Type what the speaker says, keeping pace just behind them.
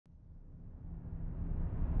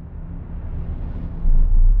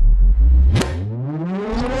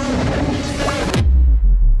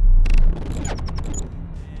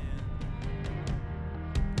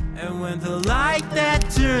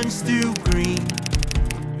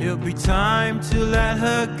It'll be time to let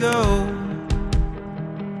her go.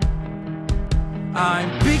 I'm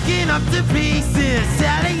picking up the pieces,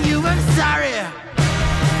 telling you I'm sorry.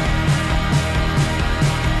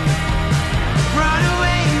 Run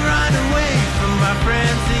away from my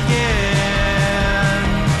friends again.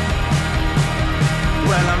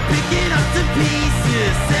 Well, I'm picking up the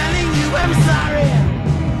pieces, telling you I'm sorry.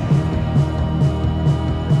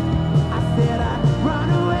 I said I'd run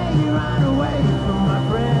away from my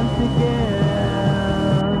friends again.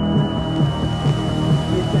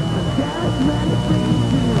 You got the charismatic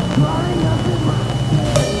faces crawling up in my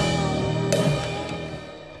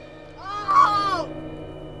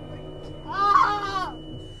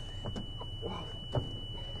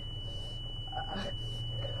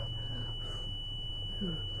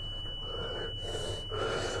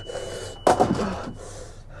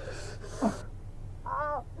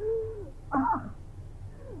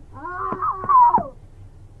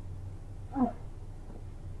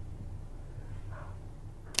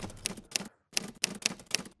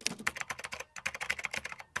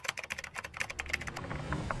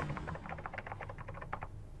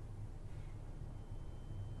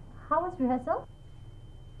How was rehearsal?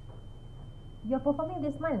 You're performing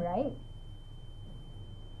this month, right?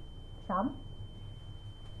 Syam?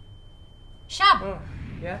 Syam!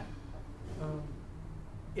 Yeah?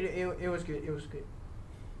 It was good, it was good.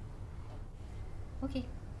 Okay.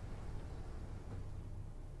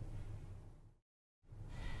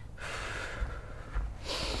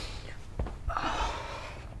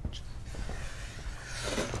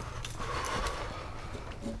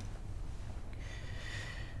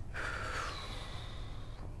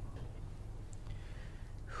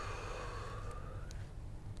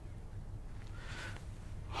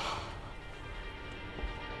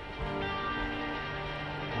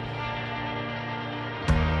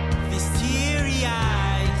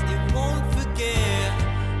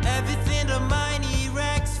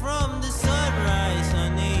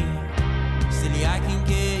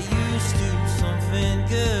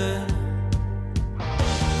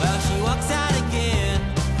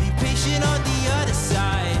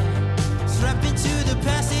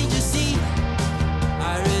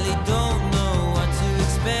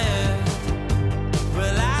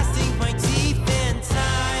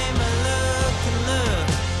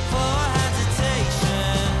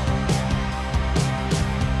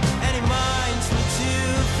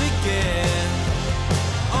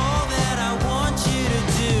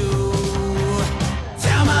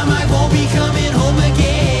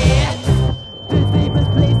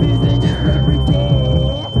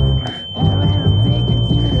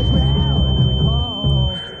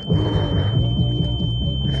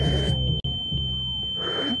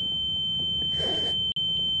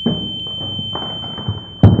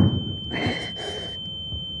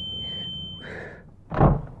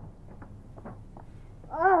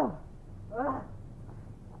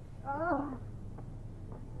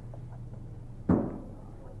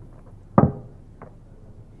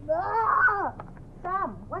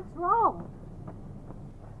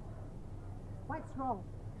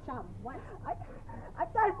 I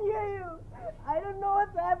can't hear you. I don't know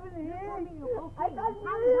what's happening. I can't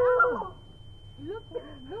hear you. Look.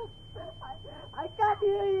 I can't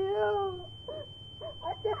hear you.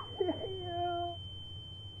 I can't hear you.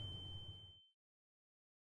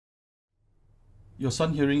 Your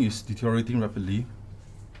son's hearing is deteriorating rapidly,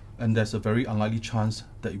 and there's a very unlikely chance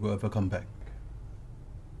that it will ever come back.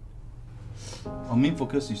 Our main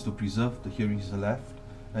focus is to preserve the hearing he left,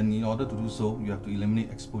 and in order to do so, you have to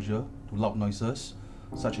eliminate exposure to loud noises,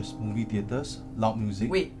 such as movie theatres, loud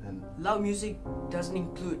music. Wait, loud music doesn't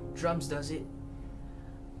include drums, does it?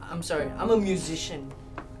 I'm sorry, I'm a musician.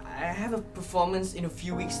 I have a performance in a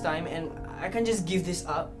few weeks' time and I can't just give this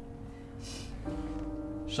up.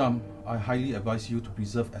 Syam, I highly advise you to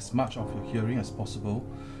preserve as much of your hearing as possible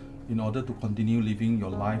in order to continue living your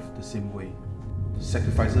life the same way.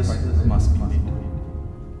 Sacrifices must be made.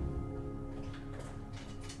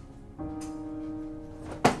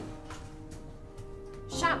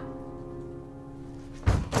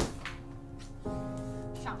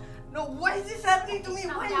 No, why is this happening to me?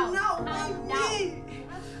 Why now? Why me?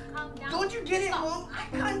 Don't you get it, Mom? I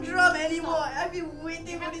can't drum anymore. I've been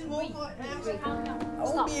waiting for this moment forever. I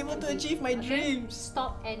won't be able to achieve my dreams.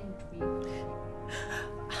 Stop and breathe.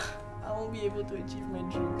 I won't be able to achieve my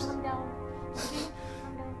dreams. Calm down. Okay?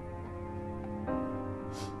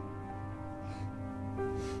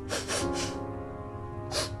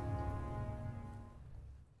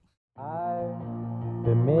 I've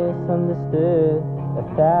been misunderstood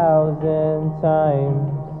 1,000 times.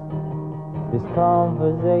 These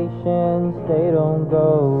conversations, they don't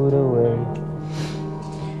go to waste.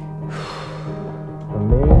 For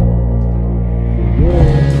me,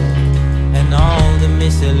 yeah. And all the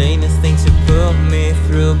miscellaneous things you put me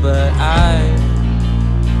through, but I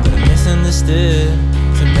misunderstood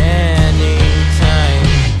too many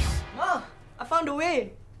times. Ma, I found a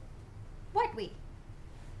way. What way?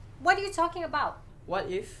 What are you talking about?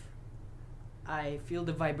 What if I feel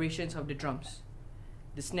the vibrations of the drums?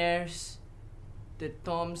 The snares, the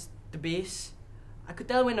toms, the bass. I could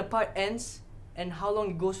tell when a part ends and how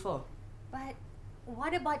long it goes for. But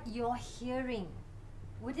what about your hearing?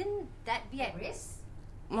 Wouldn't that be at risk?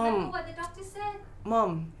 Remember Mom, what the doctor said?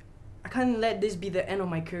 Mom, I can't let this be the end of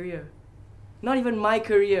my career. Not even my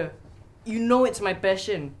career. You know it's my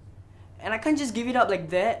passion. And I can't just give it up like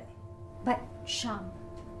that. But Syam,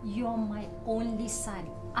 you're my only son.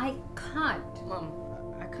 I can't. Mom,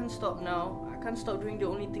 I can't stop now. I can't stop doing the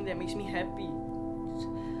only thing that makes me happy.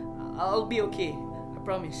 I'll be okay. I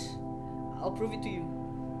promise. I'll prove it to you.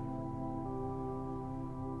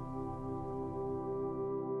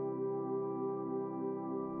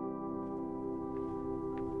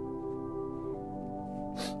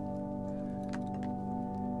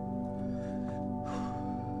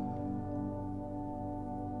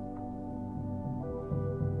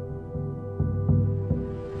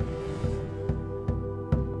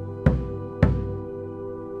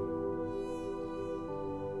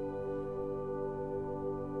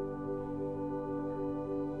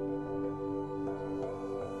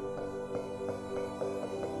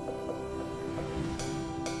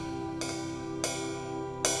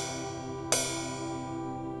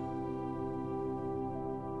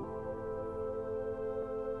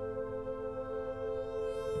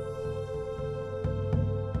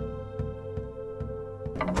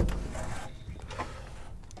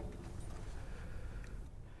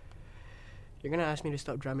 You're gonna ask me to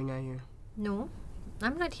stop drumming, are you? No,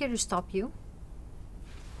 I'm not here to stop you.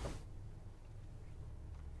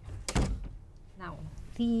 Now,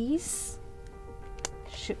 these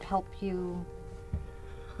should help you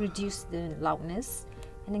reduce the loudness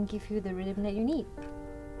and then give you the rhythm that you need.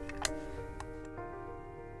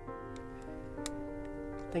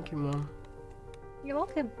 Thank you, Mom. You're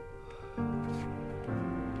welcome.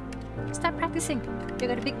 Start practicing. You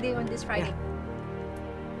got a big day on this Friday. Yeah.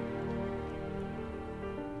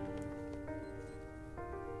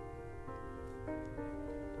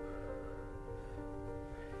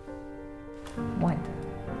 One,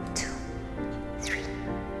 two, three,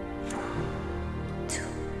 four. 2,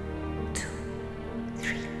 2,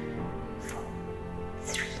 3, 4,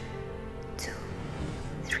 3, 2,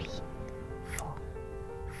 3, 4,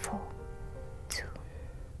 4, 2,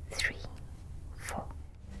 3, 4.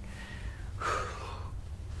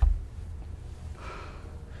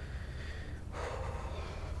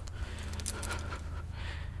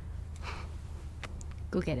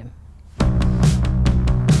 Go get him.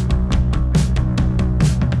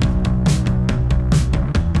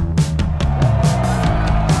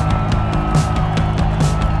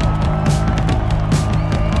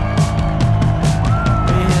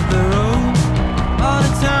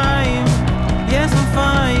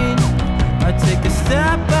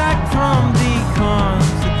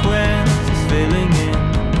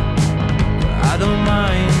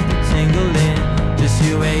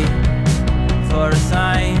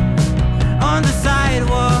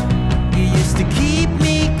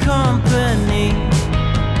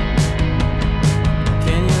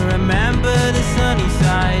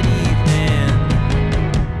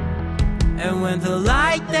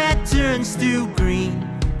 To green,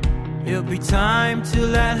 it'll be time to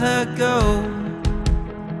let her go.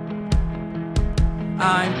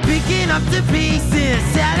 I'm picking up the pieces,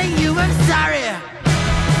 telling you I'm sorry.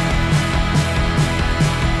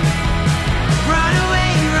 Run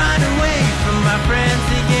away from my friends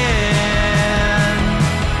again.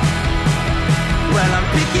 Well, I'm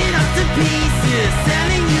picking up the pieces,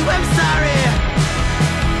 telling you I'm sorry.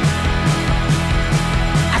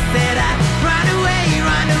 I said I'd run away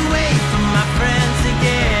from my friends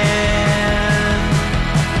again.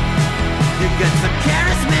 You got some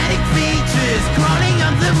charismatic features crawling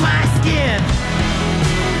under my skin.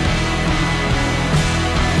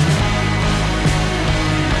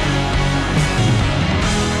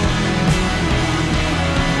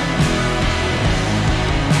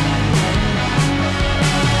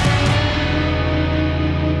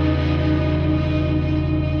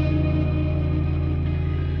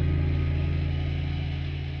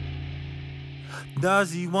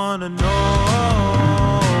 Does he wanna know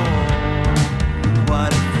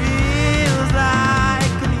what